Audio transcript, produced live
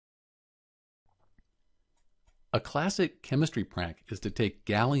A classic chemistry prank is to take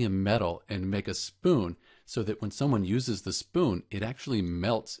gallium metal and make a spoon so that when someone uses the spoon, it actually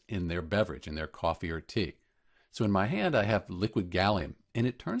melts in their beverage, in their coffee or tea. So in my hand, I have liquid gallium, and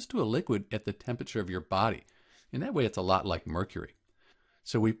it turns to a liquid at the temperature of your body. And that way, it's a lot like mercury.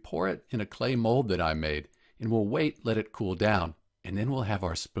 So we pour it in a clay mold that I made, and we'll wait, let it cool down, and then we'll have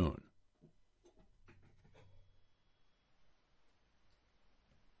our spoon.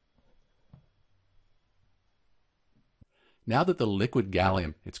 Now that the liquid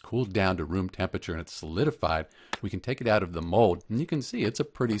gallium, it's cooled down to room temperature and it's solidified, we can take it out of the mold, and you can see it's a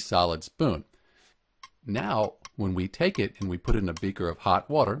pretty solid spoon. Now, when we take it and we put it in a beaker of hot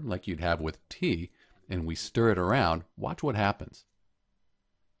water, like you'd have with tea, and we stir it around, watch what happens.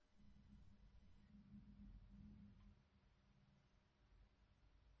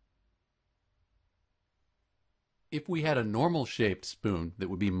 If we had a normal shaped spoon that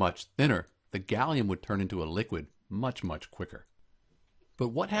would be much thinner, the gallium would turn into a liquid much, much quicker. But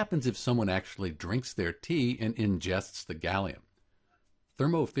what happens if someone actually drinks their tea and ingests the gallium?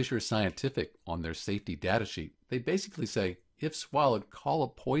 Thermo Fisher Scientific, on their safety data sheet, they basically say, if swallowed, call a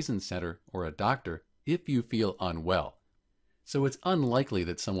poison center or a doctor if you feel unwell. So it's unlikely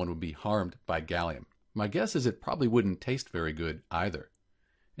that someone would be harmed by gallium. My guess is it probably wouldn't taste very good either.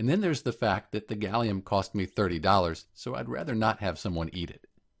 And then there's the fact that the gallium cost me $30, so I'd rather not have someone eat it.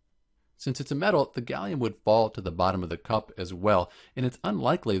 Since it's a metal, the gallium would fall to the bottom of the cup as well, and it's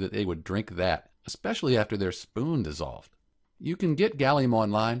unlikely that they would drink that, especially after their spoon dissolved. You can get gallium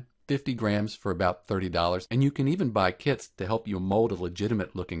online, 50 grams for about $30, and you can even buy kits to help you mold a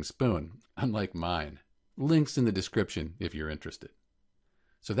legitimate looking spoon, unlike mine. Links in the description if you're interested.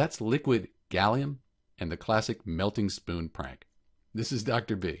 So that's liquid gallium and the classic melting spoon prank. This is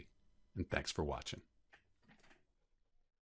Dr. B, and thanks for watching.